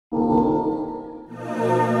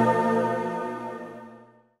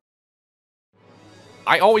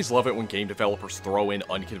I always love it when game developers throw in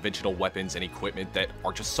unconventional weapons and equipment that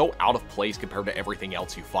are just so out of place compared to everything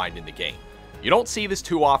else you find in the game. You don't see this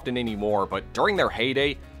too often anymore, but during their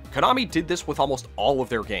heyday, Konami did this with almost all of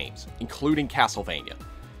their games, including Castlevania.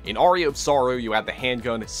 In Aria of Sorrow, you had the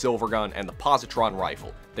handgun, silver gun, and the positron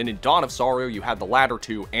rifle. Then in Dawn of Sorrow, you had the latter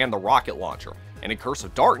two and the rocket launcher. And in Curse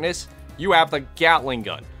of Darkness, you have the Gatling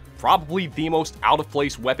Gun, probably the most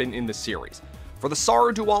out-of-place weapon in the series. For the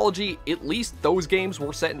Sorrow duology, at least those games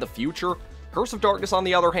were set in the future. Curse of Darkness, on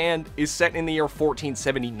the other hand, is set in the year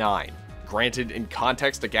 1479. Granted, in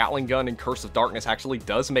context, the Gatling Gun in Curse of Darkness actually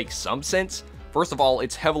does make some sense. First of all,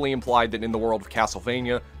 it's heavily implied that in the world of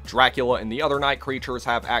Castlevania, Dracula and the other night creatures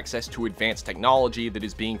have access to advanced technology that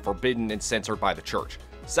is being forbidden and censored by the church.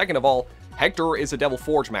 Second of all, Hector is a Devil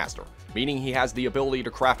Forge master, meaning he has the ability to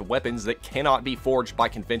craft weapons that cannot be forged by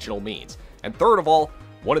conventional means. And third of all,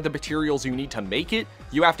 one of the materials you need to make it,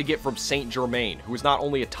 you have to get from Saint Germain, who is not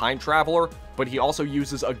only a time traveler, but he also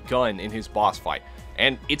uses a gun in his boss fight.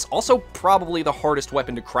 And it's also probably the hardest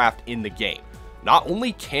weapon to craft in the game. Not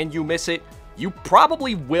only can you miss it, you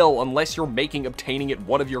probably will unless you're making obtaining it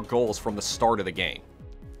one of your goals from the start of the game.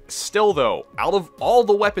 Still though, out of all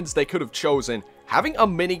the weapons they could have chosen, having a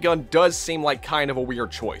minigun does seem like kind of a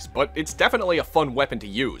weird choice, but it's definitely a fun weapon to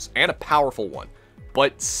use, and a powerful one,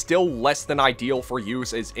 but still less than ideal for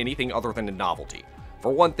use as anything other than a novelty. For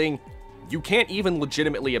one thing, you can't even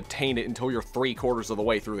legitimately obtain it until you're 3/4 of the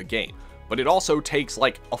way through the game, but it also takes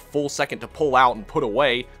like a full second to pull out and put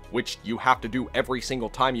away, which you have to do every single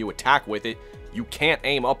time you attack with it. You can't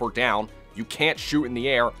aim up or down, you can't shoot in the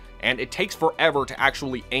air, and it takes forever to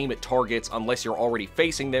actually aim at targets unless you're already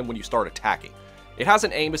facing them when you start attacking. It has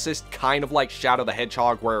an aim assist kind of like Shadow the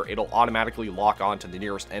Hedgehog where it'll automatically lock on to the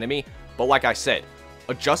nearest enemy, but like I said,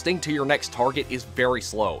 adjusting to your next target is very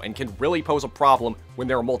slow and can really pose a problem when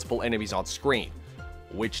there are multiple enemies on screen,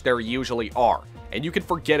 which there usually are, and you can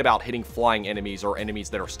forget about hitting flying enemies or enemies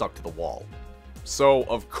that are stuck to the wall. So,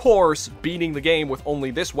 of course, beating the game with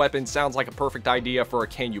only this weapon sounds like a perfect idea for a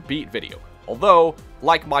Can You Beat video. Although,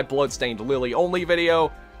 like my Bloodstained Lily only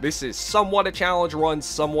video, this is somewhat a challenge run,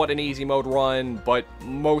 somewhat an easy mode run, but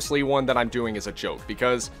mostly one that I'm doing as a joke,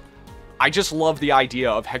 because I just love the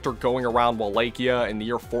idea of Hector going around Wallachia in the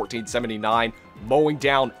year 1479, mowing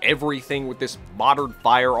down everything with this modern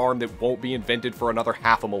firearm that won't be invented for another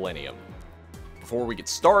half a millennium. Before we get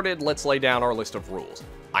started, let's lay down our list of rules.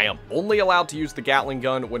 I am only allowed to use the Gatling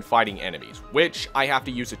Gun when fighting enemies, which I have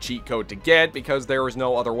to use a cheat code to get because there is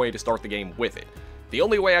no other way to start the game with it. The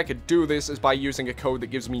only way I could do this is by using a code that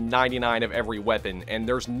gives me 99 of every weapon, and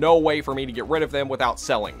there's no way for me to get rid of them without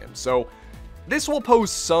selling them, so this will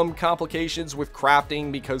pose some complications with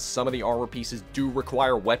crafting because some of the armor pieces do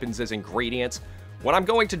require weapons as ingredients. What I'm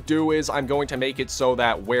going to do is I'm going to make it so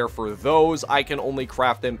that where for those I can only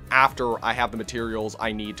craft them after I have the materials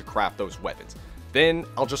I need to craft those weapons. Then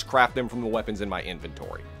I'll just craft them from the weapons in my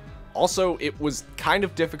inventory. Also, it was kind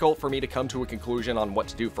of difficult for me to come to a conclusion on what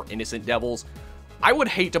to do for Innocent Devils. I would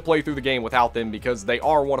hate to play through the game without them because they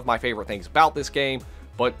are one of my favorite things about this game,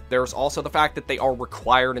 but there's also the fact that they are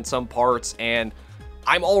required in some parts, and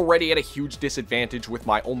I'm already at a huge disadvantage with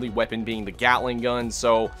my only weapon being the Gatling Gun,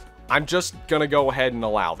 so I'm just gonna go ahead and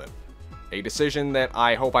allow them. A decision that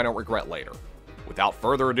I hope I don't regret later. Without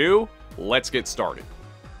further ado, let's get started.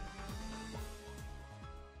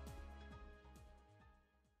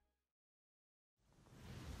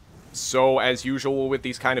 So, as usual with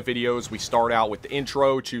these kind of videos, we start out with the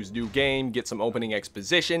intro, choose new game, get some opening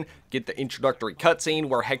exposition, get the introductory cutscene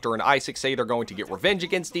where Hector and Isaac say they're going to get revenge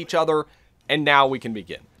against each other, and now we can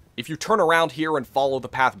begin. If you turn around here and follow the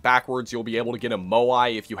path backwards, you'll be able to get a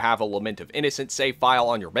Moai if you have a Lament of Innocence save file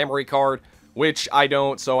on your memory card, which I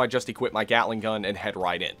don't, so I just equip my Gatling Gun and head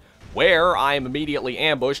right in, where I am immediately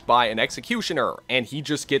ambushed by an Executioner, and he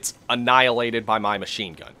just gets annihilated by my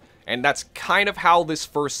machine gun. And that's kind of how this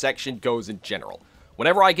first section goes in general.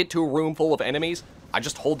 Whenever I get to a room full of enemies, I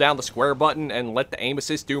just hold down the square button and let the aim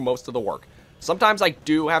assist do most of the work. Sometimes I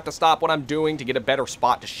do have to stop what I'm doing to get a better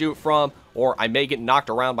spot to shoot from, or I may get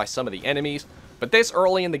knocked around by some of the enemies, but this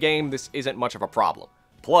early in the game, this isn't much of a problem.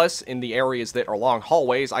 Plus, in the areas that are long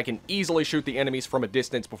hallways, I can easily shoot the enemies from a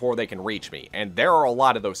distance before they can reach me, and there are a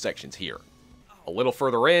lot of those sections here. A little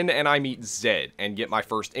further in, and I meet Zed, and get my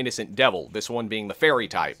first Innocent Devil, this one being the fairy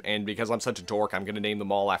type, and because I'm such a dork, I'm going to name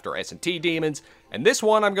them all after S&T demons, and this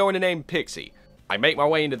one I'm going to name Pixie. I make my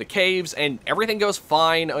way into the caves, and everything goes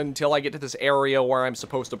fine until I get to this area where I'm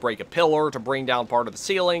supposed to break a pillar to bring down part of the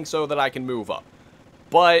ceiling so that I can move up.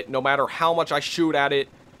 But no matter how much I shoot at it,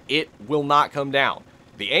 it will not come down.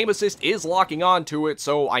 The aim assist is locking onto it,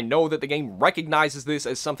 so I know that the game recognizes this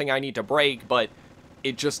as something I need to break, but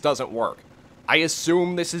it just doesn't work. I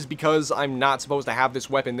assume this is because I'm not supposed to have this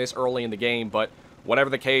weapon this early in the game, but whatever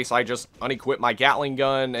the case, I just unequip my Gatling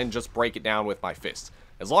gun and just break it down with my fists.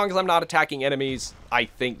 As long as I'm not attacking enemies, I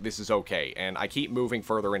think this is okay, and I keep moving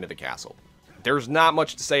further into the castle. There's not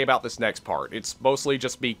much to say about this next part. It's mostly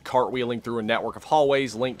just me cartwheeling through a network of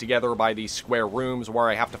hallways linked together by these square rooms where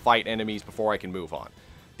I have to fight enemies before I can move on.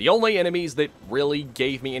 The only enemies that really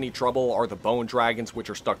gave me any trouble are the bone dragons, which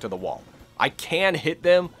are stuck to the wall. I can hit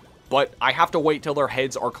them, but I have to wait till their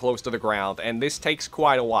heads are close to the ground, and this takes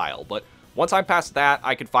quite a while. But once I'm past that,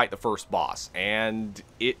 I can fight the first boss, and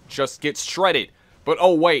it just gets shredded. But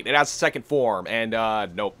oh wait, it has a second form, and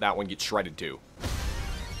nope, that one gets shredded too.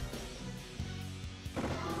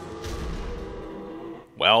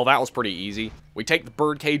 Well, that was pretty easy. We take the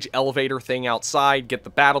birdcage elevator thing outside, get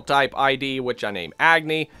the battle type ID, which I name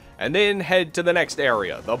Agni, and then head to the next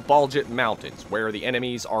area, the Baljet Mountains, where the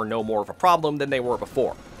enemies are no more of a problem than they were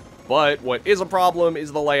before. But what is a problem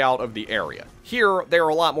is the layout of the area. Here, there are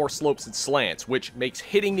a lot more slopes and slants, which makes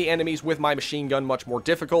hitting the enemies with my machine gun much more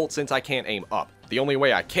difficult since I can't aim up. The only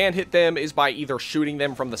way I can hit them is by either shooting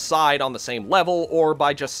them from the side on the same level, or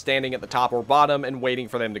by just standing at the top or bottom and waiting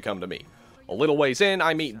for them to come to me. A little ways in,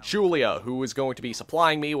 I meet Julia, who is going to be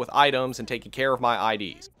supplying me with items and taking care of my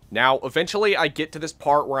IDs. Now, eventually I get to this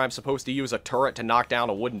part where I'm supposed to use a turret to knock down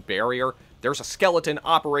a wooden barrier. There's a skeleton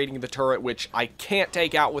operating the turret, which I can't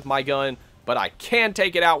take out with my gun, but I can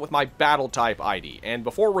take it out with my battle type ID. And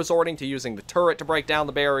before resorting to using the turret to break down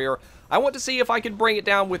the barrier, I want to see if I can bring it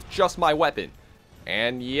down with just my weapon.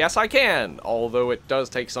 And yes, I can, although it does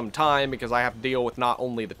take some time because I have to deal with not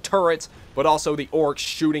only the turrets, but also the orcs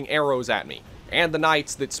shooting arrows at me, and the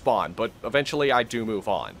knights that spawn, but eventually I do move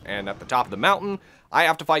on. And at the top of the mountain, I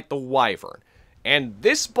have to fight the wyvern. And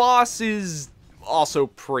this boss is also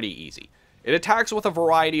pretty easy. It attacks with a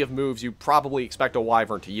variety of moves you probably expect a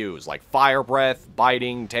wyvern to use, like fire breath,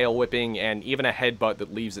 biting, tail whipping, and even a headbutt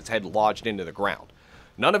that leaves its head lodged into the ground.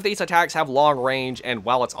 None of these attacks have long range, and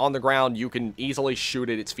while it's on the ground, you can easily shoot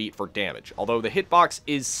at its feet for damage, although the hitbox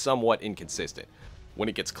is somewhat inconsistent. When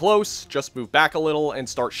it gets close, just move back a little and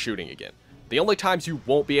start shooting again. The only times you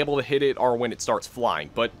won't be able to hit it are when it starts flying,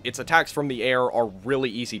 but its attacks from the air are really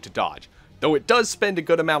easy to dodge, though it does spend a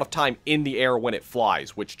good amount of time in the air when it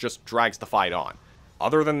flies, which just drags the fight on.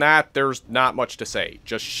 Other than that, there's not much to say.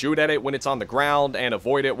 Just shoot at it when it's on the ground and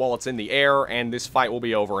avoid it while it's in the air, and this fight will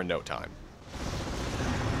be over in no time.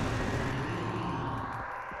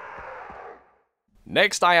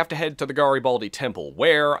 Next, I have to head to the Garibaldi Temple,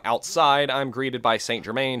 where, outside, I'm greeted by Saint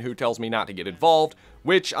Germain, who tells me not to get involved,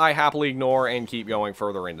 which I happily ignore and keep going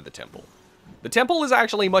further into the temple. The temple is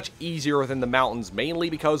actually much easier than the mountains, mainly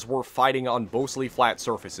because we're fighting on mostly flat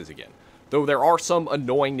surfaces again, though there are some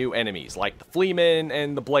annoying new enemies, like the Fleamen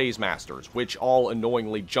and the Blaze Masters, which all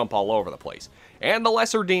annoyingly jump all over the place, and the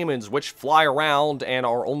lesser demons, which fly around and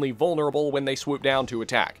are only vulnerable when they swoop down to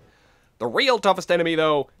attack. The real toughest enemy,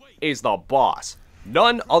 though, is the boss.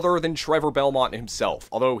 None other than Trevor Belmont himself,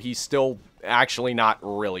 although he's still actually not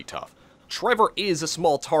really tough. Trevor is a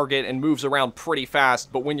small target and moves around pretty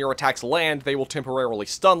fast, but when your attacks land, they will temporarily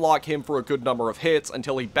stun-lock him for a good number of hits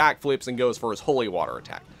until he backflips and goes for his holy water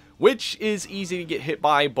attack, which is easy to get hit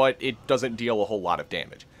by, but it doesn't deal a whole lot of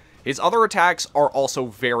damage. His other attacks are also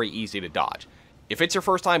very easy to dodge. If it's your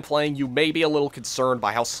first time playing, you may be a little concerned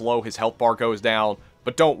by how slow his health bar goes down,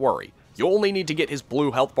 but don't worry. You only need to get his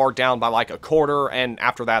blue health bar down by like a quarter, and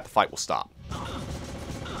after that, the fight will stop.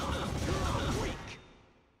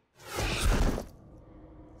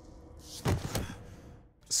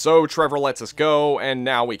 So Trevor lets us go, and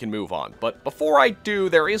now we can move on. But before I do,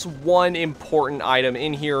 there is one important item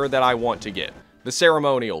in here that I want to get. The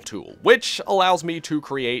ceremonial tool, which allows me to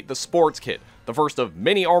create the sports kit, the first of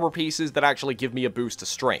many armor pieces that actually give me a boost to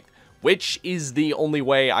strength, which is the only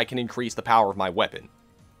way I can increase the power of my weapon.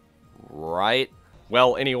 Right?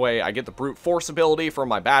 Well, anyway, I get the brute force ability from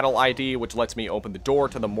my battle ID, which lets me open the door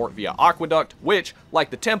to the Mortvia Aqueduct, which, like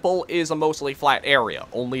the temple, is a mostly flat area,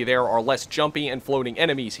 only there are less jumpy and floating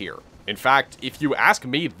enemies here. In fact, if you ask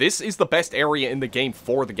me, this is the best area in the game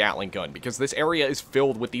for the Gatling Gun, because this area is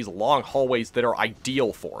filled with these long hallways that are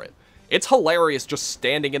ideal for it. It's hilarious just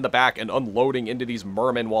standing in the back and unloading into these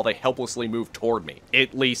mermen while they helplessly move toward me.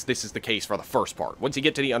 At least this is the case for the first part. Once you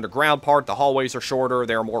get to the underground part, the hallways are shorter,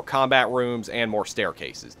 there are more combat rooms, and more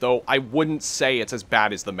staircases, though I wouldn't say it's as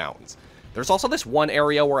bad as the mountains. There's also this one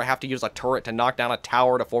area where I have to use a turret to knock down a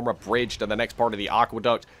tower to form a bridge to the next part of the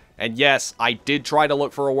aqueduct, and yes, I did try to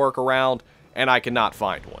look for a workaround, and I cannot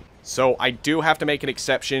find one. So I do have to make an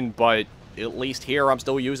exception, but at least here I'm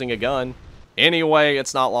still using a gun. Anyway,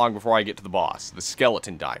 it's not long before I get to the boss, the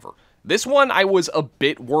skeleton diver. This one I was a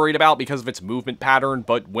bit worried about because of its movement pattern,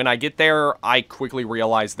 but when I get there, I quickly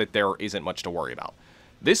realize that there isn't much to worry about.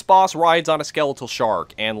 This boss rides on a skeletal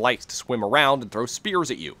shark and likes to swim around and throw spears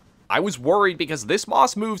at you. I was worried because this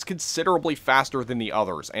boss moves considerably faster than the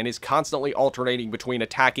others and is constantly alternating between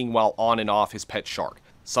attacking while on and off his pet shark.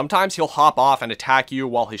 Sometimes he'll hop off and attack you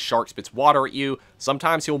while his shark spits water at you,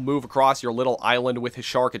 sometimes he'll move across your little island with his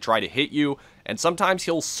shark and try to hit you, and sometimes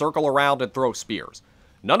he'll circle around and throw spears.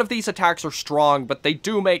 None of these attacks are strong, but they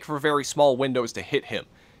do make for very small windows to hit him,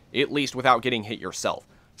 at least without getting hit yourself.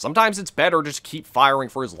 Sometimes it's better to just keep firing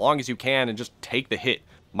for as long as you can and just take the hit.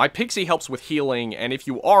 My pixie helps with healing, and if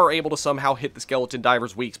you are able to somehow hit the skeleton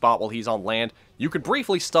diver's weak spot while he's on land, you could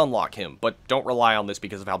briefly stun lock him, but don't rely on this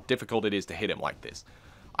because of how difficult it is to hit him like this.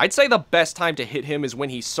 I'd say the best time to hit him is when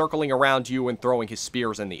he's circling around you and throwing his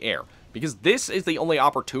spears in the air, because this is the only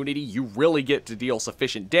opportunity you really get to deal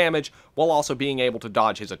sufficient damage while also being able to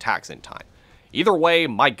dodge his attacks in time. Either way,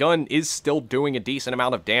 my gun is still doing a decent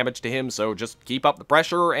amount of damage to him, so just keep up the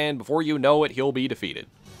pressure, and before you know it, he'll be defeated.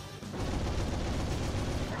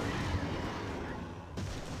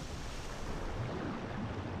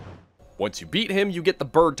 Once you beat him, you get the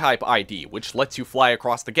bird type ID, which lets you fly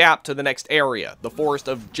across the gap to the next area, the Forest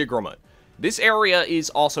of Jigramut. This area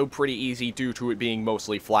is also pretty easy due to it being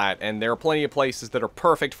mostly flat, and there are plenty of places that are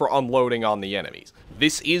perfect for unloading on the enemies.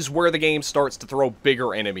 This is where the game starts to throw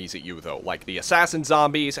bigger enemies at you though, like the assassin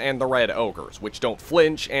zombies and the red ogres, which don't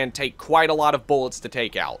flinch and take quite a lot of bullets to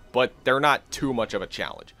take out, but they're not too much of a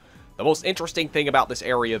challenge. The most interesting thing about this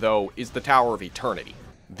area though is the Tower of Eternity.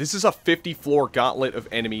 This is a 50-floor gauntlet of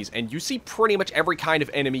enemies, and you see pretty much every kind of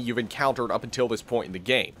enemy you've encountered up until this point in the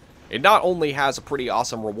game. It not only has a pretty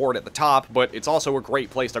awesome reward at the top, but it's also a great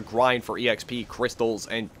place to grind for EXP, crystals,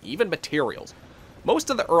 and even materials. Most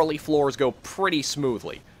of the early floors go pretty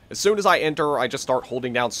smoothly. As soon as I enter, I just start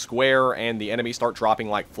holding down square, and the enemies start dropping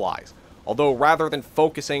like flies. Although rather than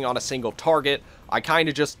focusing on a single target, I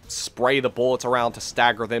kinda just spray the bullets around to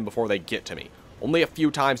stagger them before they get to me. Only a few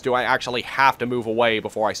times do I actually have to move away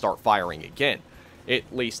before I start firing again.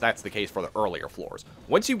 At least that's the case for the earlier floors.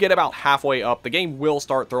 Once you get about halfway up, the game will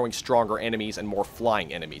start throwing stronger enemies and more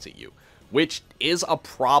flying enemies at you, which is a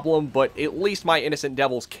problem, but at least my innocent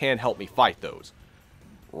devils can help me fight those.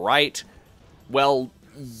 Right? Well,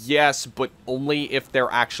 yes, but only if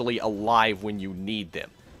they're actually alive when you need them.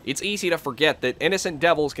 It's easy to forget that innocent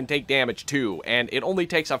devils can take damage too, and it only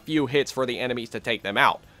takes a few hits for the enemies to take them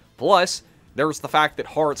out. Plus, there's the fact that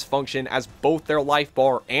hearts function as both their life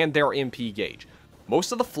bar and their MP gauge.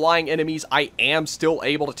 Most of the flying enemies I am still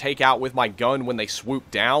able to take out with my gun when they swoop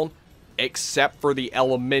down, except for the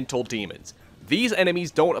elemental demons. These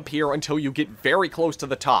enemies don't appear until you get very close to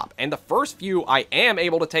the top, and the first few I am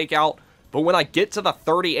able to take out, but when I get to the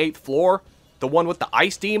 38th floor, the one with the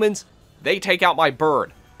ice demons, they take out my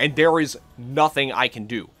bird, and there is nothing I can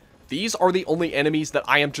do. These are the only enemies that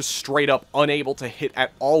I am just straight up unable to hit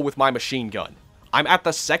at all with my machine gun. I'm at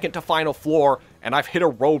the second to final floor, and I've hit a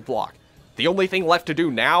roadblock. The only thing left to do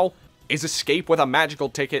now is escape with a magical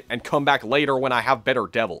ticket and come back later when I have better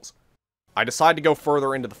devils. I decide to go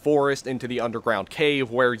further into the forest, into the underground cave,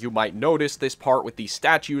 where you might notice this part with these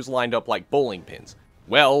statues lined up like bowling pins.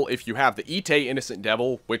 Well, if you have the Ite Innocent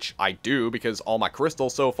Devil, which I do because all my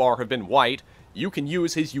crystals so far have been white, you can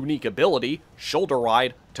use his unique ability, Shoulder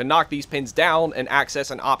Ride, to knock these pins down and access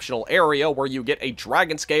an optional area where you get a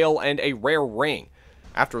dragon scale and a rare ring.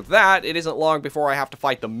 After that, it isn't long before I have to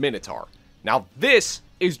fight the Minotaur. Now this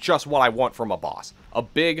is just what I want from a boss. A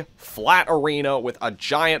big, flat arena with a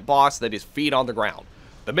giant boss that is feet on the ground.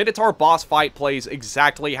 The Minotaur boss fight plays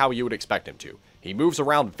exactly how you would expect him to. He moves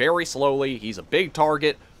around very slowly, he's a big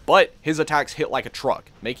target, but his attacks hit like a truck,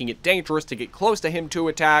 making it dangerous to get close to him to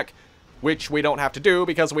attack, which we don't have to do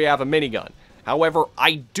because we have a minigun. However,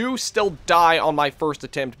 I do still die on my first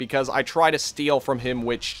attempt because I try to steal from him,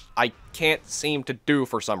 which I can't seem to do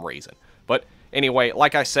for some reason. But anyway,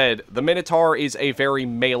 like I said, the Minotaur is a very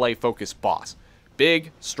melee-focused boss.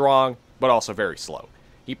 Big, strong, but also very slow.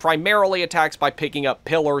 He primarily attacks by picking up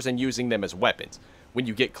pillars and using them as weapons. When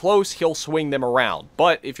you get close, he'll swing them around,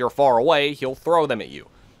 but if you're far away, he'll throw them at you.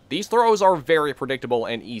 These throws are very predictable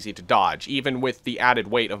and easy to dodge, even with the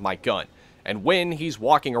added weight of my gun. And when he's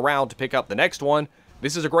walking around to pick up the next one,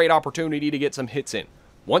 this is a great opportunity to get some hits in.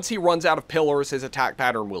 Once he runs out of pillars, his attack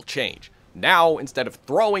pattern will change. Now, instead of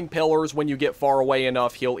throwing pillars when you get far away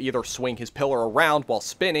enough, he'll either swing his pillar around while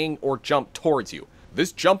spinning or jump towards you.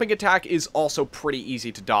 This jumping attack is also pretty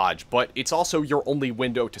easy to dodge, but it's also your only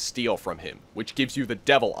window to steal from him, which gives you the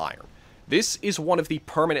Devil Iron. This is one of the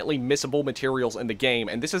permanently missable materials in the game,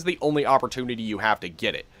 and this is the only opportunity you have to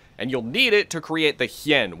get it. and you'll need it to create the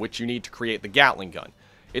Hien, which you need to create the Gatling Gun.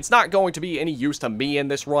 It's not going to be any use to me in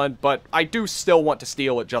this run, but I do still want to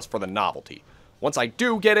steal it just for the novelty. Once I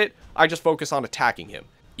do get it, I just focus on attacking him.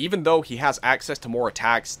 Even though he has access to more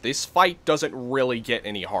attacks, this fight doesn't really get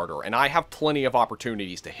any harder, and I have plenty of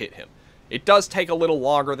opportunities to hit him. It does take a little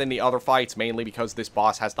longer than the other fights, mainly because this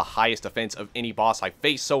boss has the highest defense of any boss I've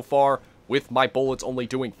faced so far, with my bullets only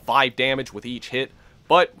doing 5 damage with each hit,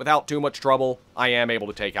 but without too much trouble, I am able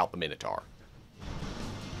to take out the Minotaur.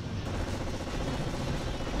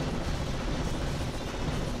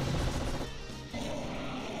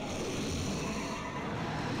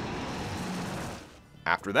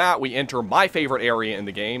 After that, we enter my favorite area in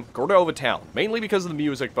the game, Cordova Town, mainly because of the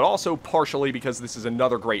music, but also partially because this is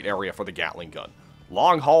another great area for the Gatling Gun.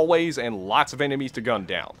 Long hallways and lots of enemies to gun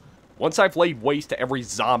down. Once I've laid waste to every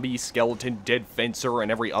zombie, skeleton, dead fencer,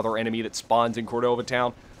 and every other enemy that spawns in Cordova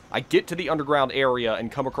Town, I get to the underground area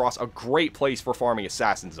and come across a great place for farming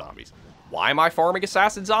assassin zombies. Why am I farming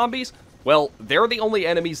assassin zombies? Well, they're the only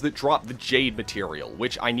enemies that drop the Jade material,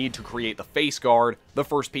 which I need to create the face guard, the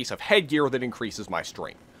first piece of headgear that increases my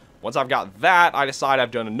strength. Once I've got that, I decide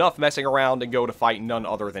I've done enough messing around and go to fight none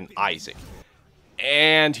other than Isaac.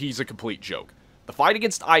 And he's a complete joke. The fight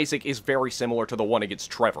against Isaac is very similar to the one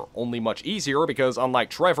against Trevor, only much easier because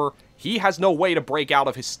unlike Trevor, he has no way to break out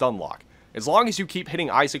of his stun lock. As long as you keep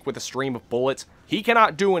hitting Isaac with a stream of bullets, he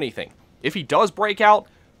cannot do anything. If he does break out,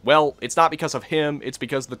 well, it's not because of him, it's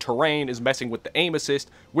because the terrain is messing with the aim assist,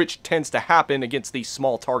 which tends to happen against these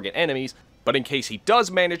small target enemies, but in case he does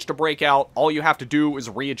manage to break out, all you have to do is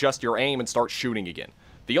readjust your aim and start shooting again.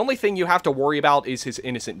 The only thing you have to worry about is his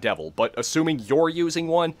Innocent Devil, but assuming you're using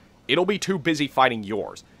one, it'll be too busy fighting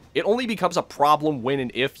yours. It only becomes a problem when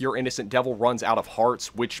and if your Innocent Devil runs out of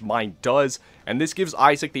hearts, which mine does, and this gives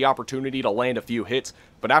Isaac the opportunity to land a few hits,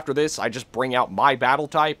 but after this, I just bring out my battle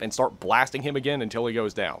type and start blasting him again until he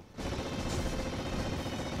goes down.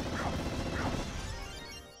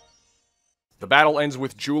 The battle ends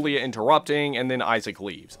with Julia interrupting, and then Isaac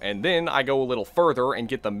leaves. And then I go a little further and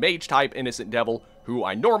get the Mage-type Innocent Devil, who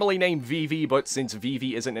I normally name Vivi, but since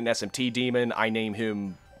Vivi isn't an SMT demon, I name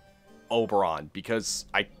him Oberon, because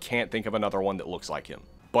I can't think of another one that looks like him.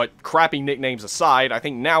 But crappy nicknames aside, I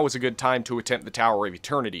think now is a good time to attempt the Tower of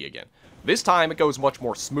Eternity again. This time it goes much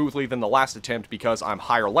more smoothly than the last attempt because I'm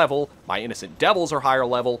higher level, my Innocent Devils are higher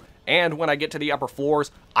level, and when I get to the upper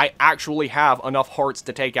floors, I actually have enough hearts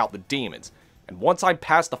to take out the demons. And once I'm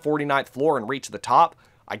past the 49th floor and reach the top,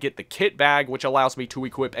 I get the kit bag, which allows me to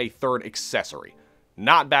equip a third accessory.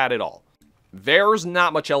 Not bad at all. There's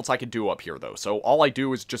not much else I could do up here though, so all I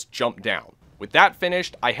do is just jump down. With that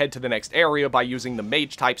finished, I head to the next area by using the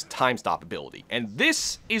Mage type's Time Stop ability, and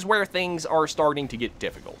this is where things are starting to get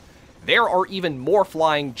difficult. There are even more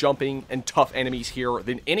flying, jumping, and tough enemies here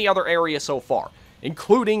than any other area so far,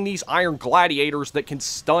 including these Iron Gladiators that can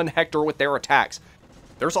stun Hector with their attacks.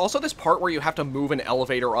 There's also this part where you have to move an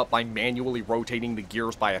elevator up by manually rotating the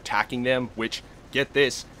gears by attacking them, which, get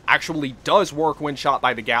this, actually does work when shot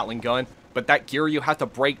by the Gatling gun, but that gear you have to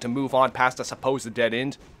break to move on past a supposed dead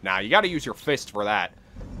end? Nah, you gotta use your fist for that.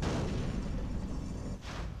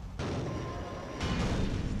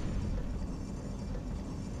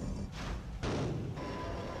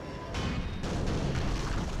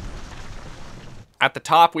 At the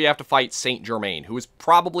top, we have to fight Saint Germain, who is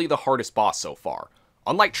probably the hardest boss so far.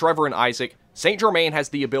 Unlike Trevor and Isaac, Saint Germain has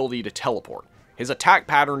the ability to teleport. His attack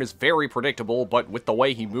pattern is very predictable, but with the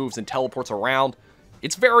way he moves and teleports around,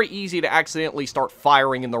 it's very easy to accidentally start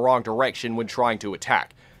firing in the wrong direction when trying to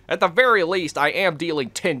attack. At the very least, I am dealing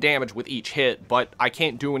 10 damage with each hit, but I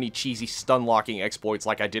can't do any cheesy stun-locking exploits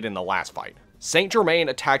like I did in the last fight. Saint Germain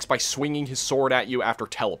attacks by swinging his sword at you after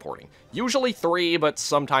teleporting. Usually 3, but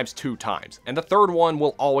sometimes 2 times, and the third one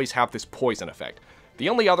will always have this poison effect. The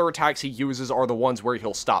only other attacks he uses are the ones where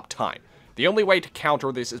he'll stop time. The only way to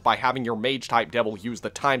counter this is by having your Mage-type Devil use the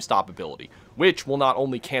Time Stop ability, which will not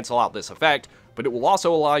only cancel out this effect, but it will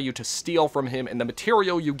also allow you to steal from him, and the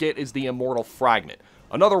material you get is the Immortal Fragment,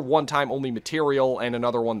 another one-time only material, and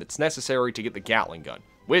another one that's necessary to get the Gatling Gun,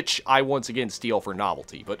 which I once again steal for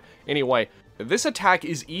novelty. But anyway, this attack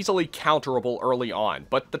is easily counterable early on,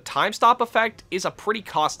 but the Time Stop effect is a pretty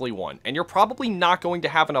costly one, and you're probably not going to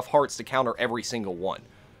have enough hearts to counter every single one.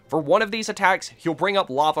 For one of these attacks, he'll bring up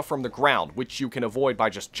lava from the ground, which you can avoid by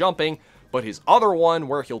just jumping, but his other one,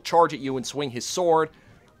 where he'll charge at you and swing his sword,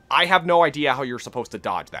 I have no idea how you're supposed to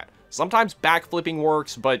dodge that. Sometimes backflipping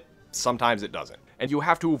works, but sometimes it doesn't. And you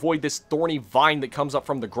have to avoid this thorny vine that comes up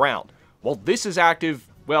from the ground. While this is active,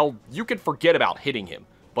 well, you can forget about hitting him,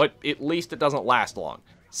 but at least it doesn't last long.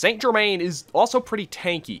 Saint Germain is also pretty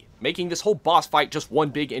tanky, making this whole boss fight just one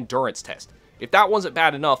big endurance test. If that wasn't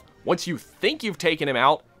bad enough, once you think you've taken him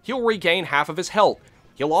out, he'll regain half of his health.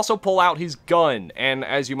 He'll also pull out his gun, and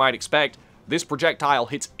as you might expect, this projectile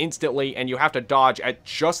hits instantly and you have to dodge at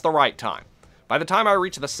just the right time. By the time I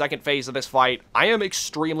reach the second phase of this fight, I am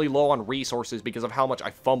extremely low on resources because of how much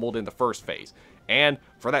I fumbled in the first phase. And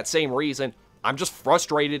for that same reason, I'm just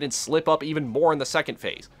frustrated and slip up even more in the second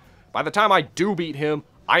phase. By the time I do beat him,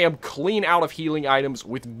 I am clean out of healing items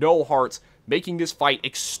with no hearts, making this fight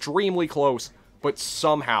extremely close, but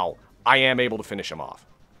somehow I am able to finish him off.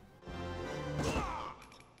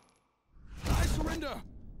 I surrender.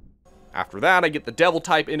 After that, I get the Devil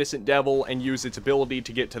type Innocent Devil and use its ability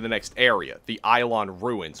to get to the next area, the Eidolon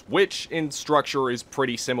Ruins, which in structure is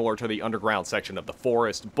pretty similar to the underground section of the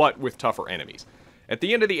forest, but with tougher enemies. At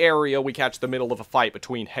the end of the area, we catch the middle of a fight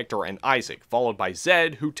between Hector and Isaac, followed by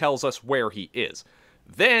Zed, who tells us where he is.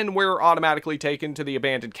 Then we're automatically taken to the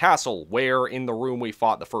abandoned castle, where, in the room we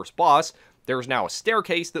fought the first boss, there's now a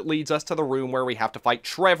staircase that leads us to the room where we have to fight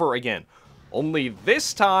Trevor again. Only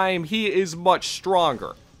this time, he is much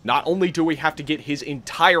stronger. Not only do we have to get his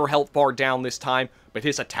entire health bar down this time, but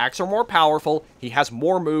his attacks are more powerful, he has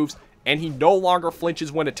more moves, and he no longer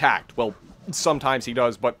flinches when attacked. Well, sometimes he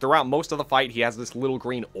does, but throughout most of the fight, he has this little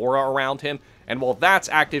green aura around him, and while that's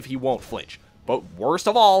active, he won't flinch. But worst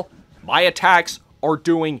of all, my attacks are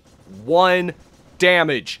doing 1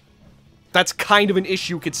 damage. That's kind of an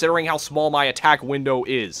issue considering how small my attack window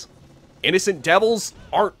is. Innocent Devils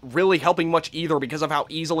aren't really helping much either because of how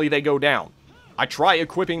easily they go down. I try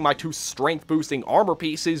equipping my 2 strength-boosting armor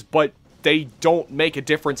pieces, but they don't make a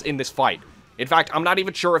difference in this fight. In fact, I'm not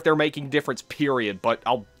even sure if they're making a difference, period, but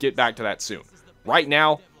I'll get back to that soon. Right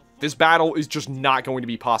now, this battle is just not going to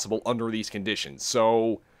be possible under these conditions,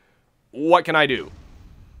 so what can I do?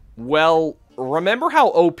 Well, remember how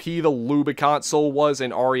OP the Lubricant Soul was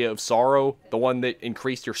in Aria of Sorrow? The one that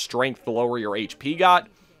increased your strength the lower your HP got?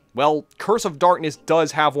 Well, Curse of Darkness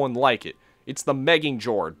does have one like it. It's the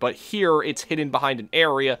Megingjord, but here it's hidden behind an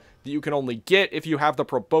area that you can only get if you have the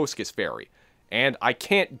Proboscis Fairy. And I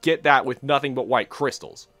can't get that with nothing but white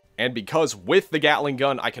crystals. And because with the Gatling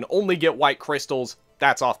Gun I can only get white crystals,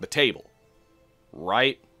 that's off the table.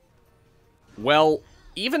 Right? Well,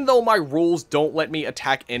 even though my rules don't let me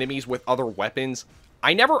attack enemies with other weapons,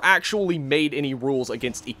 I never actually made any rules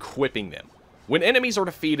against equipping them. When enemies are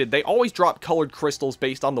defeated, they always drop colored crystals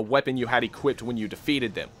based on the weapon you had equipped when you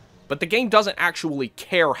defeated them. But the game doesn't actually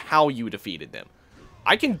care how you defeated them.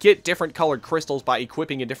 I can get different colored crystals by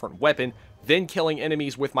equipping a different weapon, then killing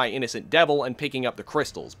enemies with my Innocent Devil and picking up the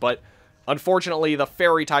crystals, but unfortunately the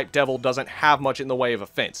Fairy-type Devil doesn't have much in the way of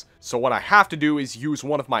offense, so what I have to do is use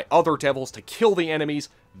one of my other Devils to kill the enemies,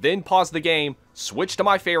 then pause the game, switch to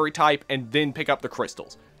my Fairy-type, and then pick up the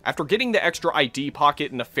crystals. After getting the extra ID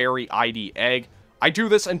pocket and a Fairy ID egg, I do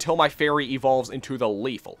this until my Fairy evolves into the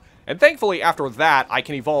Lethal. And thankfully, after that, I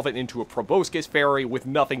can evolve it into a Proboscis Fairy with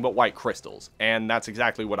nothing but white crystals, and that's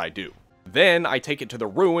exactly what I do. Then, I take it to the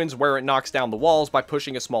ruins where it knocks down the walls by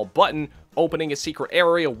pushing a small button, opening a secret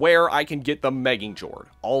area where I can get the Megingjord.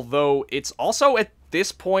 Although, it's also at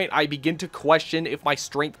this point I begin to question if my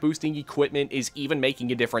strength boosting equipment is even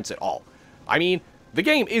making a difference at all. I mean, the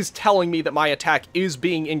game is telling me that my attack is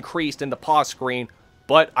being increased in the pause screen,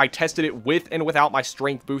 but I tested it with and without my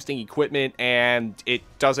strength boosting equipment, and it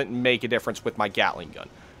doesn't make a difference with my Gatling Gun,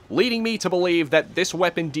 leading me to believe that this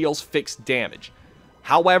weapon deals fixed damage.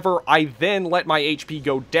 However, I then let my HP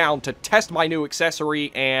go down to test my new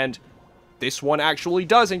accessory, and this one actually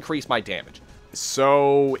does increase my damage.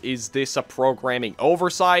 So, is this a programming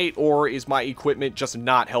oversight, or is my equipment just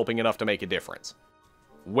not helping enough to make a difference?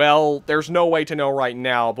 Well, there's no way to know right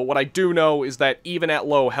now, but what I do know is that even at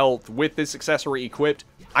low health, with this accessory equipped,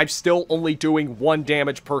 I'm still only doing 1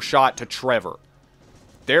 damage per shot to Trevor.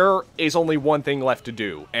 There is only one thing left to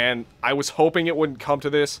do, and I was hoping it wouldn't come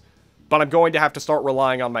to this, but I'm going to have to start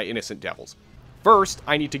relying on my Innocent Devils. First,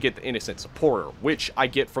 I need to get the Innocent Supporter, which I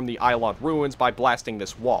get from the Eidolon Ruins by blasting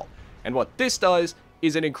this wall. And what this does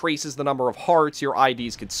is it increases the number of hearts your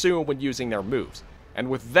IDs consume when using their moves. And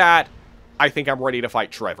with that, I think I'm ready to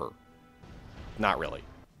fight Trevor. Not really.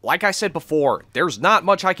 Like I said before, there's not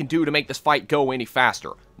much I can do to make this fight go any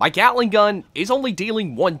faster. My Gatling Gun is only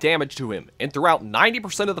dealing 1 damage to him, and throughout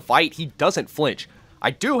 90% of the fight, he doesn't flinch. I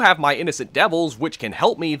do have my Innocent Devils, which can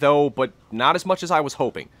help me though, but not as much as I was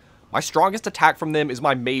hoping. My strongest attack from them is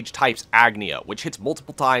my Mage type's Agnia, which hits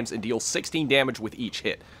multiple times and deals 16 damage with each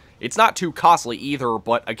hit. It's not too costly either,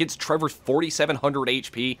 but against Trevor's 4700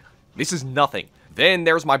 HP, this is nothing. Then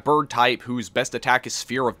there's my Bird type, whose best attack is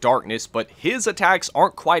Sphere of Darkness, but his attacks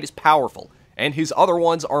aren't quite as powerful. and his other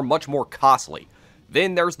ones are much more costly.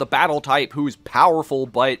 Then there's the battle type who's powerful,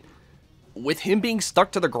 but with him being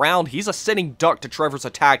stuck to the ground, he's a sitting duck to Trevor's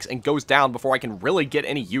attacks and goes down before I can really get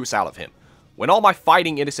any use out of him. When all my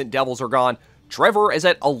fighting innocent devils are gone, Trevor is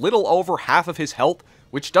at a little over half of his health,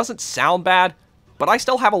 which doesn't sound bad, but I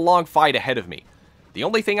still have a long fight ahead of me. The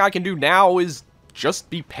only thing I can do now is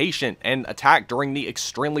just be patient and attack during the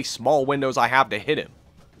extremely small windows I have to hit him.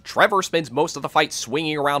 Trevor spends most of the fight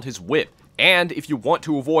swinging around his whip, and if you want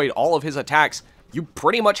to avoid all of his attacks, you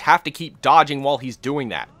pretty much have to keep dodging while he's doing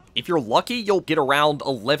that. If you're lucky, you'll get around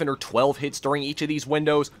 11 or 12 hits during each of these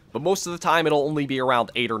windows, but most of the time it'll only be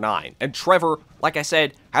around 8 or 9. And Trevor, like I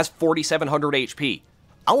said, has 4,700 HP.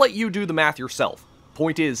 I'll let you do the math yourself.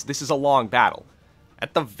 Point is, this is a long battle.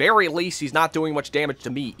 At the very least, he's not doing much damage to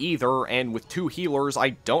me either, and with 2 healers, I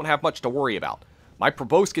don't have much to worry about. My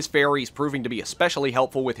Proboscis Fairy is proving to be especially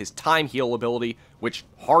helpful with his time heal ability, which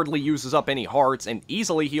hardly uses up any hearts and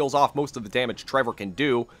easily heals off most of the damage Trevor can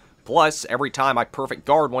do. Plus, every time I perfect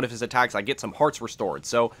guard one of his attacks, I get some hearts restored,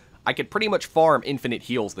 so I could pretty much farm infinite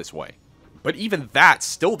heals this way. But even that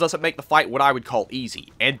still doesn't make the fight what I would call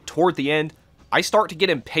easy, and toward the end, I start to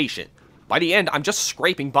get impatient. By the end, I'm just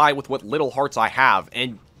scraping by with what little hearts I have,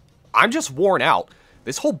 and I'm just worn out.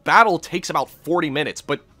 This whole battle takes about 40 minutes,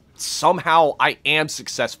 but somehow I am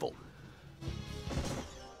successful.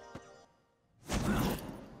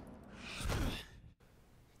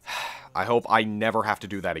 I hope I never have to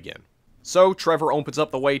do that again. So, Trevor opens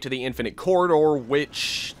up the way to the Infinite Corridor,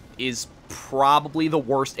 which is probably the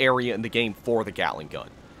worst area in the game for the Gatling Gun.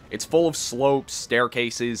 It's full of slopes,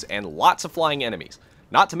 staircases, and lots of flying enemies.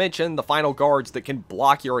 Not to mention the final guards that can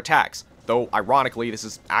block your attacks, though ironically this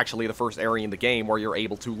is actually the first area in the game where you're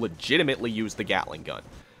able to legitimately use the Gatling Gun.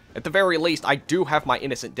 At the very least, I do have my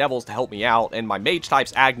Innocent Devils to help me out, and my Mage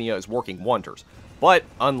type's Agnia is working wonders. But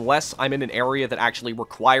unless I'm in an area that actually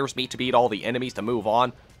requires me to beat all the enemies to move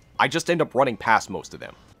on, I just end up running past most of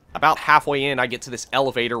them. About halfway in, I get to this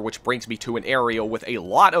elevator which brings me to an area with a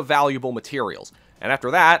lot of valuable materials, and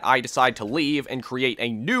after that, I decide to leave and create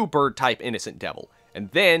a new bird-type Innocent Devil,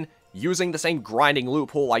 and then, using the same grinding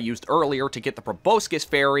loophole I used earlier to get the Proboscis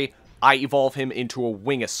Fairy, I evolve him into a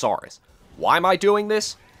Wingosaurus. Why am I doing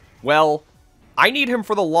this? Well, I need him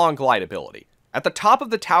for the Long Glide ability. At the top of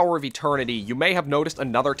the Tower of Eternity, you may have noticed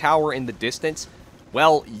another tower in the distance.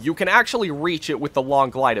 Well, you can actually reach it with the Long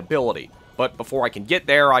Glide ability, but before I can get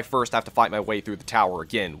there, I first have to fight my way through the tower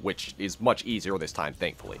again, which is much easier this time,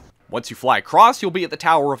 thankfully. Once you fly across, you'll be at the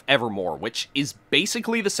Tower of Evermore, which is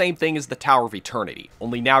basically the same thing as the Tower of Eternity,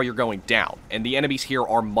 only now you're going down, and the enemies here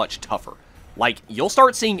are much tougher. Like, you'll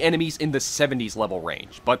start seeing enemies in the 70s level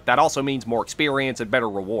range, but that also means more experience and better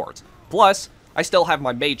rewards. Plus, I still have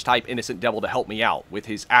my Mage-type Innocent Devil to help me out with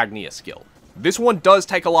his Agnia skill. This one does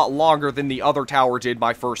take a lot longer than the other tower did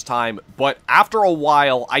my first time, but after a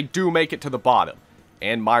while, I do make it to the bottom.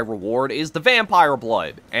 And my reward is the Vampire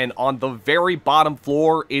Blood, and on the very bottom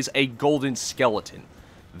floor is a Golden Skeleton.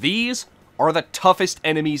 These are the toughest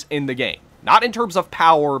enemies in the game. Not in terms of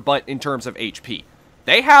power, but in terms of HP.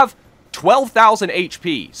 They have 12,000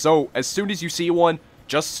 HP, so as soon as you see one,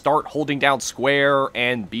 just start holding down square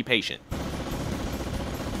and be patient.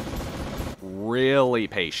 Really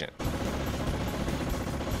patient.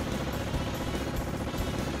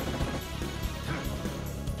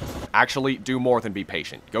 Actually, do more than be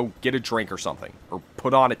patient. Go get a drink or something, or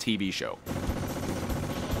put on a TV show.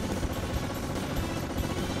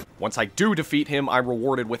 Once I do defeat him, I'm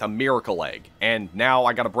rewarded with a Miracle Egg, and now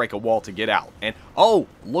I gotta break a wall to get out. And, oh,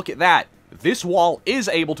 look at that! This wall is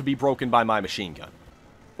able to be broken by my machine gun.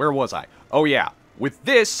 Where was I? Oh yeah. With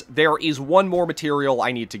this, there is one more material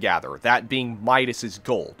I need to gather, that being Midas's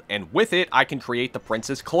gold, and with it, I can create the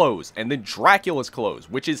Prince's Clothes, and then Dracula's Clothes,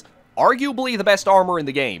 which is arguably the best armor in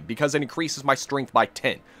the game, because it increases my strength by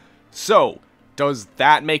 10. So, does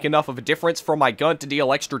that make enough of a difference for my gun to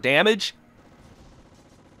deal extra damage?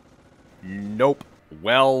 Nope.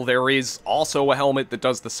 Well, there is also a helmet that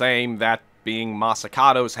does the same, that being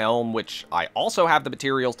Masakato's helm, which I also have the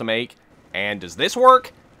materials to make, and does this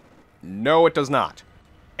work? No, it does not.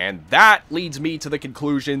 And that leads me to the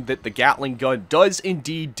conclusion that the Gatling Gun does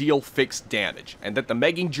indeed deal fixed damage, and that the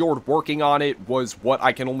Megingjord working on it was what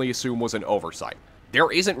I can only assume was an oversight.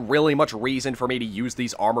 There isn't really much reason for me to use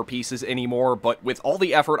these armor pieces anymore, but with all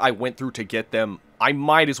the effort I went through to get them, I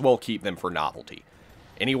might as well keep them for novelty.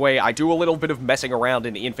 Anyway, I do a little bit of messing around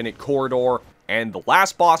in the Infinite Corridor, and the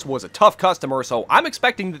last boss was a tough customer, so I'm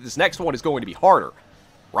expecting that this next one is going to be harder.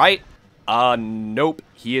 Right? Nope.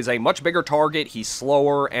 He is a much bigger target, he's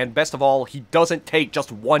slower, and best of all, he doesn't take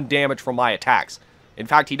just 1 damage from my attacks. In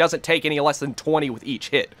fact, he doesn't take any less than 20 with each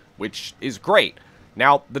hit, which is great.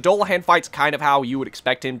 Now, the Dullahan fights kind of how you would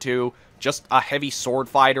expect him to, just a heavy sword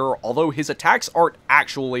fighter, although his attacks aren't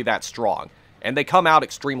actually that strong, and they come out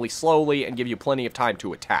extremely slowly and give you plenty of time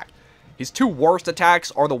to attack. His two worst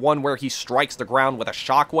attacks are the one where he strikes the ground with a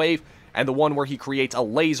shockwave, and the one where he creates a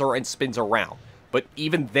laser and spins around. But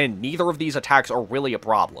even then, neither of these attacks are really a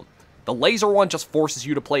problem. The laser one just forces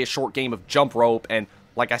you to play a short game of jump rope, and,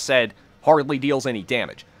 like I said, hardly deals any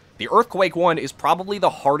damage. The Earthquake one is probably the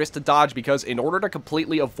hardest to dodge because in order to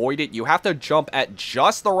completely avoid it, you have to jump at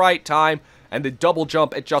just the right time, and then double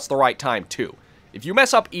jump at just the right time too. If you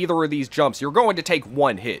mess up either of these jumps, you're going to take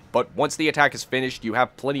one hit, but once the attack is finished, you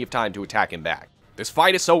have plenty of time to attack him back. This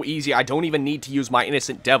fight is so easy, I don't even need to use my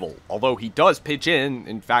Innocent Devil, although he does pitch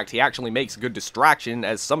in fact, he actually makes a good distraction,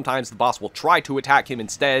 as sometimes the boss will try to attack him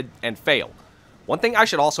instead, and fail. One thing I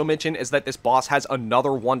should also mention is that this boss has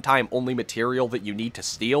another one-time only material that you need to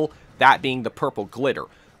steal, that being the purple glitter,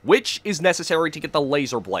 which is necessary to get the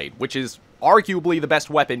laser blade, which is arguably the best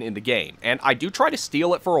weapon in the game, and I do try to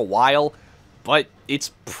steal it for a while, but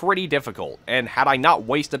it's pretty difficult, and had I not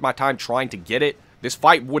wasted my time trying to get it, this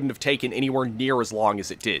fight wouldn't have taken anywhere near as long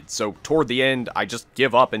as it did, so toward the end, I just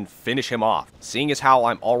give up and finish him off, seeing as how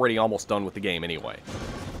I'm already almost done with the game anyway.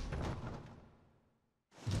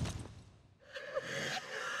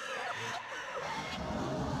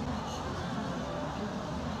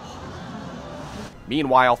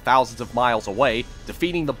 Meanwhile, thousands of miles away,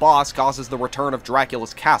 defeating the boss causes the return of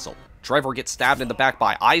Dracula's castle. Trevor gets stabbed in the back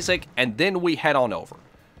by Isaac, and then we head on over.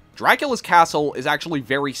 Dracula's castle is actually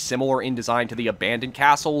very similar in design to the abandoned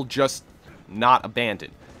castle, just not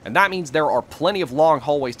abandoned. And that means there are plenty of long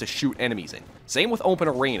hallways to shoot enemies in. Same with open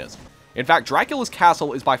arenas. In fact, Dracula's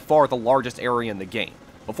castle is by far the largest area in the game.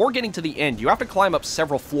 Before getting to the end, you have to climb up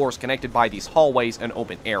several floors connected by these hallways and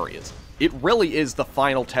open areas. It really is the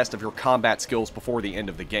final test of your combat skills before the end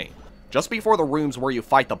of the game. Just before the rooms where you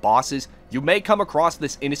fight the bosses, you may come across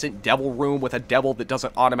this Innocent Devil room with a devil that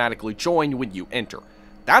doesn't automatically join when you enter.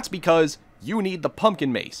 That's because you need the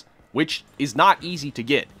pumpkin mace, which is not easy to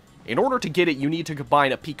get. In order to get it, you need to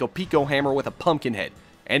combine a Pico Pico hammer with a pumpkin head,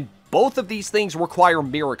 and both of these things require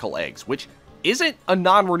miracle eggs, which isn't a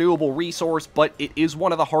non-renewable resource, but it is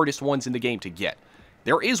one of the hardest ones in the game to get.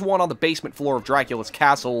 There is one on the basement floor of Dracula's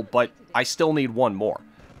castle, but I still need one more.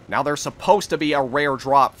 Now, there's supposed to be a rare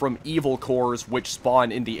drop from evil cores which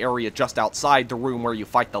spawn in the area just outside the room where you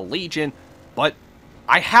fight the Legion, but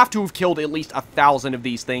I have to have killed at least 1,000 of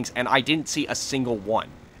these things, and I didn't see a single one.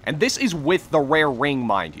 And this is with the rare ring,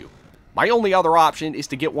 mind you. My only other option is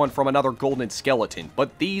to get one from another golden skeleton,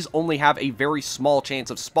 but these only have a very small chance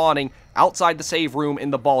of spawning outside the save room in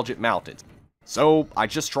the Baljet Mountains. So I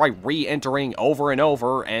just try re-entering over and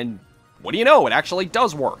over, and what do you know, it actually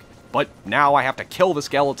does work. But now I have to kill the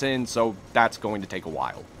skeleton, so that's going to take a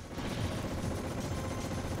while.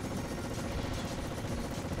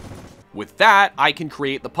 With that, I can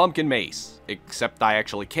create the pumpkin mace. Except I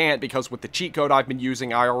actually can't, because with the cheat code I've been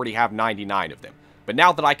using, I already have 99 of them. But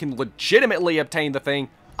now that I can legitimately obtain the thing,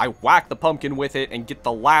 I whack the pumpkin with it and get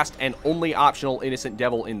the last and only optional Innocent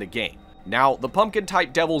Devil in the game. Now, the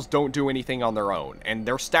pumpkin-type devils don't do anything on their own, and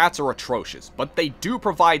their stats are atrocious, but they do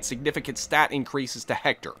provide significant stat increases to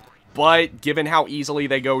Hector. But given how easily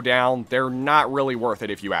they go down, they're not really worth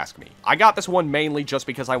it if you ask me. I got this one mainly just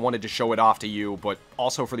because I wanted to show it off to you, but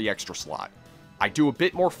also for the extra slot. I do a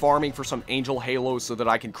bit more farming for some angel halos so that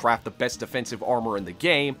I can craft the best defensive armor in the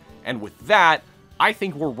game, and with that, I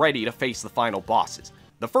think we're ready to face the final bosses.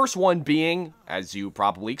 The first one being, as you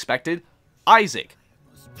probably expected, Isaac.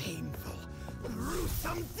 Painful,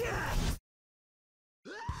 gruesome death!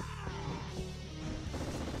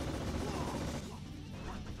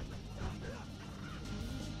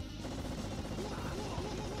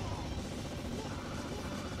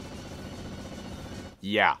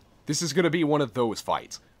 Yeah, this is going to be one of those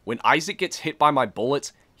fights. When Isaac gets hit by my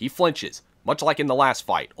bullets, he flinches, much like in the last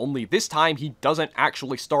fight, only this time he doesn't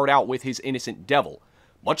actually start out with his Innocent Devil.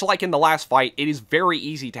 Much like in the last fight, it is very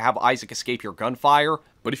easy to have Isaac escape your gunfire,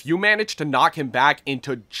 but if you manage to knock him back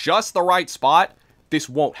into just the right spot, this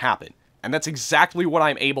won't happen. And that's exactly what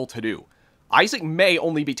I'm able to do. Isaac may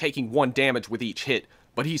only be taking 1 damage with each hit,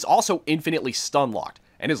 but he's also infinitely stun-locked,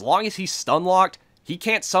 and as long as he's stun-locked, he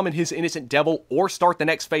can't summon his Innocent Devil or start the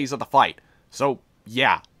next phase of the fight. So,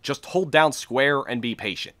 yeah, just hold down square and be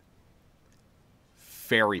patient.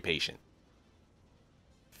 Very patient.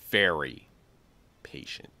 Very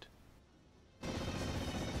patient.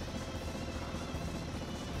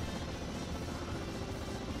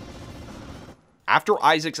 After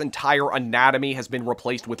Isaac's entire anatomy has been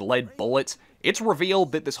replaced with lead bullets, it's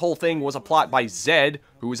revealed that this whole thing was a plot by Zed,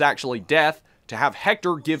 who is actually Death, to have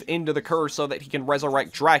Hector give in to the curse so that he can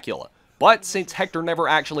resurrect Dracula. But since Hector never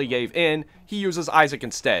actually gave in, he uses Isaac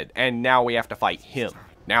instead, and now we have to fight him.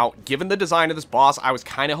 Now, given the design of this boss, I was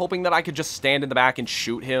kind of hoping that I could just stand in the back and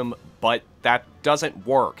shoot him, but that doesn't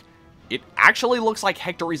work. It actually looks like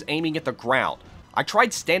Hector is aiming at the ground. I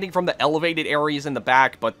tried standing from the elevated areas in the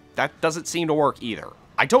back, but that doesn't seem to work either.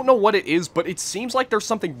 I don't know what it is, but it seems like there's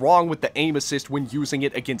something wrong with the aim assist when using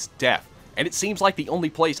it against Death, and it seems like the only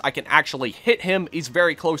place I can actually hit him is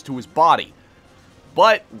very close to his body.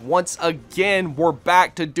 But once again, we're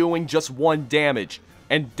back to doing just 1 damage,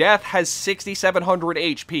 and Death has 6,700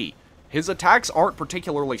 HP. His attacks aren't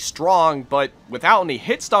particularly strong, but without any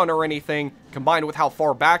hit stun or anything, combined with how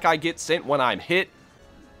far back I get sent when I'm hit,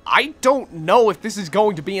 I don't know if this is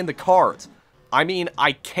going to be in the cards. I mean,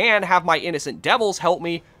 I can have my Innocent Devils help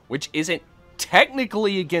me, which isn't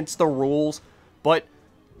technically against the rules, but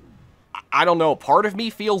I don't know, part of me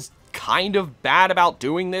feels kind of bad about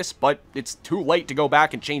doing this, but it's too late to go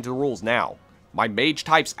back and change the rules now. My mage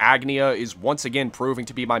type's Agnia is once again proving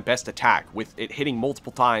to be my best attack, with it hitting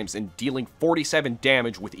multiple times and dealing 47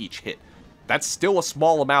 damage with each hit. That's still a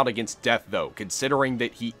small amount against Death though, considering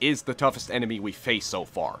that he is the toughest enemy we've faced so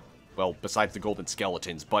far. Well, besides the golden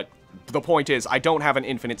skeletons, but the point is, I don't have an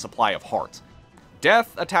infinite supply of hearts.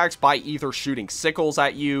 Death attacks by either shooting sickles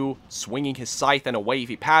at you, swinging his scythe in a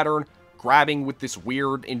wavy pattern, grabbing with this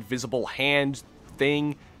weird invisible hand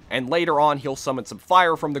thing, and later on he'll summon some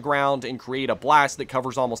fire from the ground and create a blast that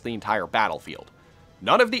covers almost the entire battlefield.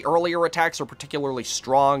 None of the earlier attacks are particularly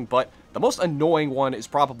strong, but the most annoying one is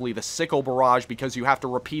probably the sickle barrage because you have to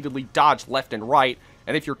repeatedly dodge left and right,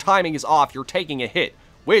 and if your timing is off, you're taking a hit,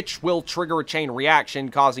 which will trigger a chain reaction,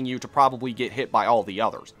 causing you to probably get hit by all the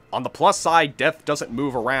others. On the plus side, Death doesn't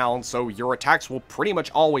move around, so your attacks will pretty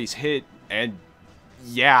much always hit, and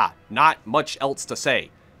yeah, not much else to say.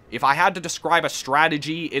 If I had to describe a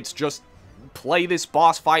strategy, it's just play this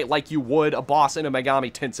boss fight like you would a boss in a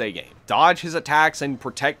Megami Tensei game. Dodge his attacks and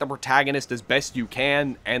protect the protagonist as best you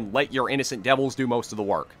can, and let your Innocent Devils do most of the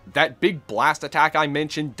work. That big blast attack I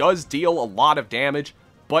mentioned does deal a lot of damage,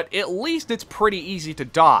 but at least it's pretty easy to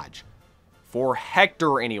dodge. For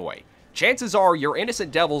Hector anyway. Chances are your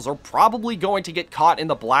Innocent Devils are probably going to get caught in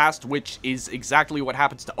the blast, which is exactly what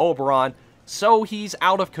happens to Oberon, so he's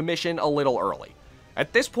out of commission a little early.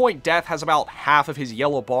 At this point, Death has about half of his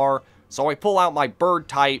yellow bar, so I pull out my bird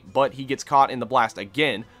type, but he gets caught in the blast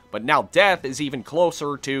again, but now Death is even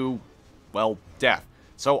closer to, well, Death.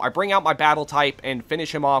 So I bring out my battle type and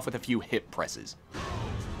finish him off with a few hip presses.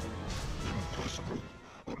 Impossible.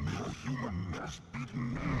 A mere human has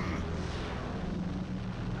beaten me.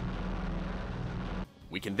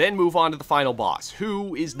 We can then move on to the final boss,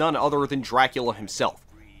 who is none other than Dracula himself.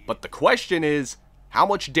 But the question is, how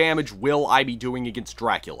much damage will I be doing against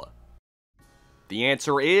Dracula? The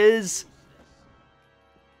answer is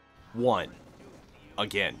 1.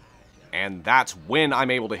 Again. And that's when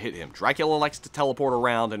I'm able to hit him. Dracula likes to teleport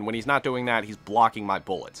around, and when he's not doing that, he's blocking my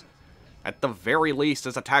bullets. At the very least,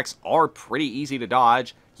 his attacks are pretty easy to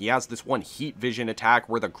dodge. He has this one heat vision attack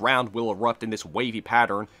where the ground will erupt in this wavy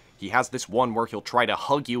pattern. He has this one where he'll try to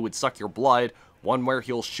hug you and suck your blood, one where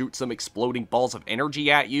he'll shoot some exploding balls of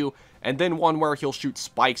energy at you, and then one where he'll shoot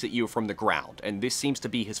spikes at you from the ground, and this seems to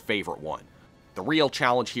be his favorite one. The real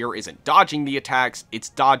challenge here isn't dodging the attacks, it's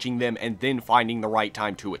dodging them and then finding the right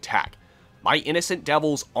time to attack. My Innocent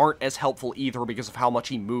Devils aren't as helpful either because of how much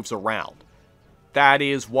he moves around. That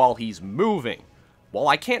is, while he's moving. While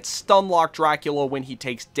I can't stun lock Dracula when he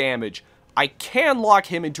takes damage, I can lock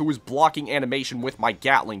him into his blocking animation with my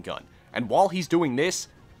Gatling Gun, and while he's doing this,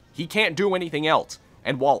 he can't do anything else,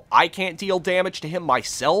 and while I can't deal damage to him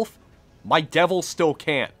myself, my devils still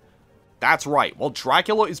can. That's right, while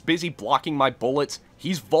Dracula is busy blocking my bullets,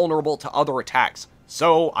 he's vulnerable to other attacks,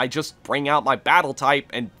 so I just bring out my battle type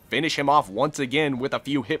and finish him off once again with a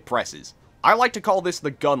few hit presses. I like to call this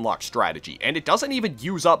the gunlock strategy, and it doesn't even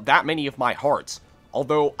use up that many of my hearts.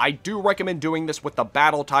 Although, I do recommend doing this with the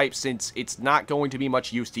battle type since it's not going to be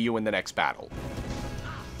much use to you in the next battle.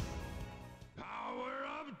 Power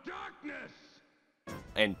of darkness!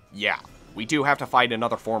 And yeah, we do have to fight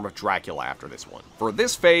another form of Dracula after this one. For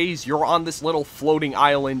this phase, you're on this little floating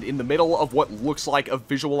island in the middle of what looks like a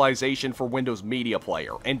visualization for Windows Media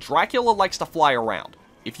Player, and Dracula likes to fly around.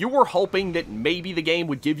 If you were hoping that maybe the game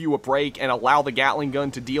would give you a break and allow the Gatling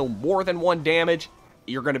Gun to deal more than 1 damage,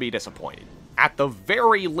 you're going to be disappointed. At the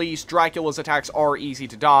very least, Dracula's attacks are easy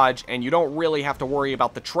to dodge, and you don't really have to worry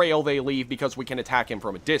about the trail they leave because we can attack him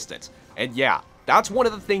from a distance. And yeah, that's one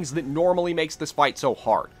of the things that normally makes this fight so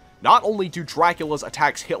hard. Not only do Dracula's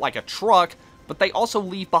attacks hit like a truck, but they also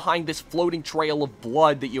leave behind this floating trail of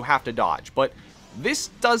blood that you have to dodge. But this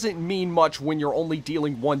doesn't mean much when you're only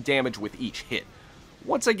dealing 1 damage with each hit.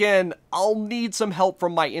 Once again, I'll need some help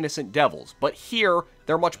from my innocent devils, but here,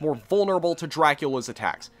 they're much more vulnerable to Dracula's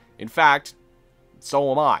attacks. In fact,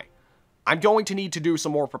 so am I. I'm going to need to do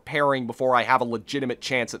some more preparing before I have a legitimate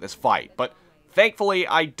chance at this fight, but thankfully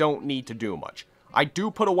I don't need to do much. I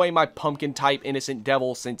do put away my pumpkin-type innocent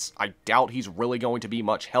devil since I doubt he's really going to be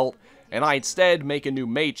much help, and I instead make a new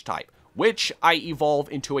mage type, which I evolve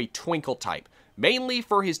into a twinkle type, mainly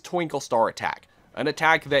for his twinkle star attack, an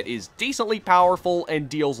attack that is decently powerful and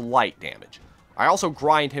deals light damage. I also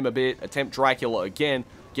grind him a bit, attempt Dracula again,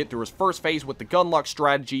 get through his first phase with the gunlock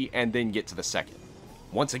strategy, and then get to the second.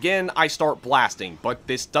 Once again, I start blasting, but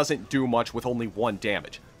this doesn't do much with only 1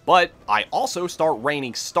 damage. But I also start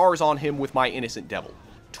raining stars on him with my innocent devil.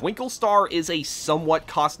 Twinkle Star is a somewhat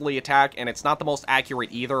costly attack, and it's not the most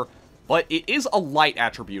accurate either, but it is a light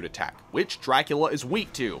attribute attack, which Dracula is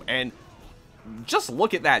weak to, and just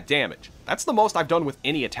look at that damage. That's the most I've done with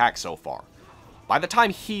any attack so far. By the time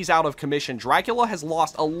he's out of commission, Dracula has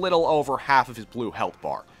lost a little over half of his blue health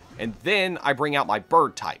bar, and then I bring out my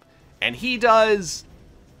bird type, and he does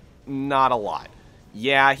not a lot.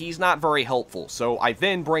 Yeah, he's not very helpful, so I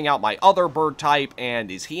then bring out my other bird type, and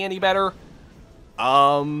is he any better?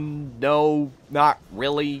 No, not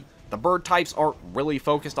really. The bird types aren't really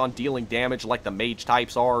focused on dealing damage like the mage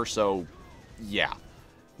types are, so yeah.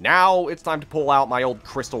 Now it's time to pull out my old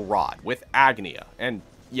crystal rod with Agnia, and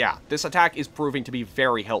yeah, this attack is proving to be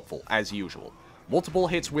very helpful, as usual. Multiple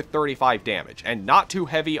hits with 35 damage, and not too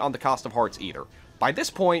heavy on the cost of hearts either. By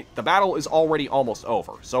this point, the battle is already almost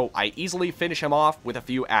over, so I easily finish him off with a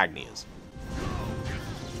few Agnias.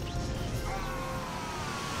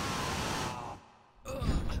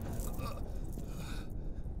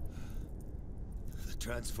 The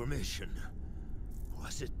transformation.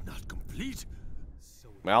 Was it not complete?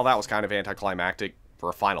 Well, that was kind of anticlimactic, for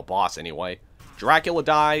a final boss anyway. Dracula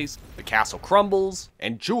dies, the castle crumbles,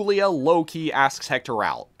 and Julia low-key asks Hector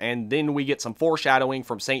out, and then we get some foreshadowing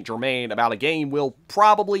from Saint Germain about a game we'll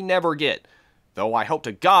probably never get. Though I hope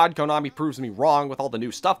to God Konami proves me wrong with all the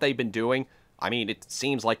new stuff they've been doing. I mean, it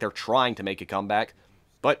seems like they're trying to make a comeback.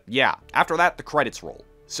 But yeah, after that, the credits roll.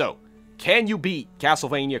 So, can you beat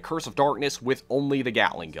Castlevania Curse of Darkness with only the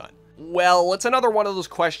Gatling Gun? Well, it's another one of those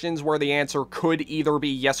questions where the answer could either be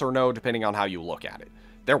yes or no, depending on how you look at it.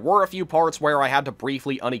 There were a few parts where I had to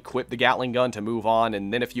briefly unequip the Gatling gun to move on,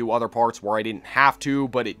 and then a few other parts where I didn't have to,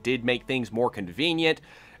 but it did make things more convenient.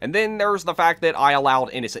 And then there's the fact that I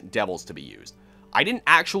allowed innocent devils to be used. I didn't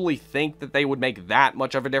actually think that they would make that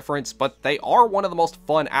much of a difference, but they are one of the most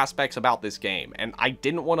fun aspects about this game, and I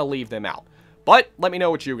didn't want to leave them out. But let me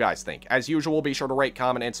know what you guys think. As usual, be sure to rate,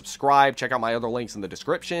 comment, and subscribe. Check out my other links in the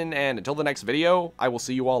description, and until the next video, I will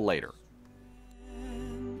see you all later.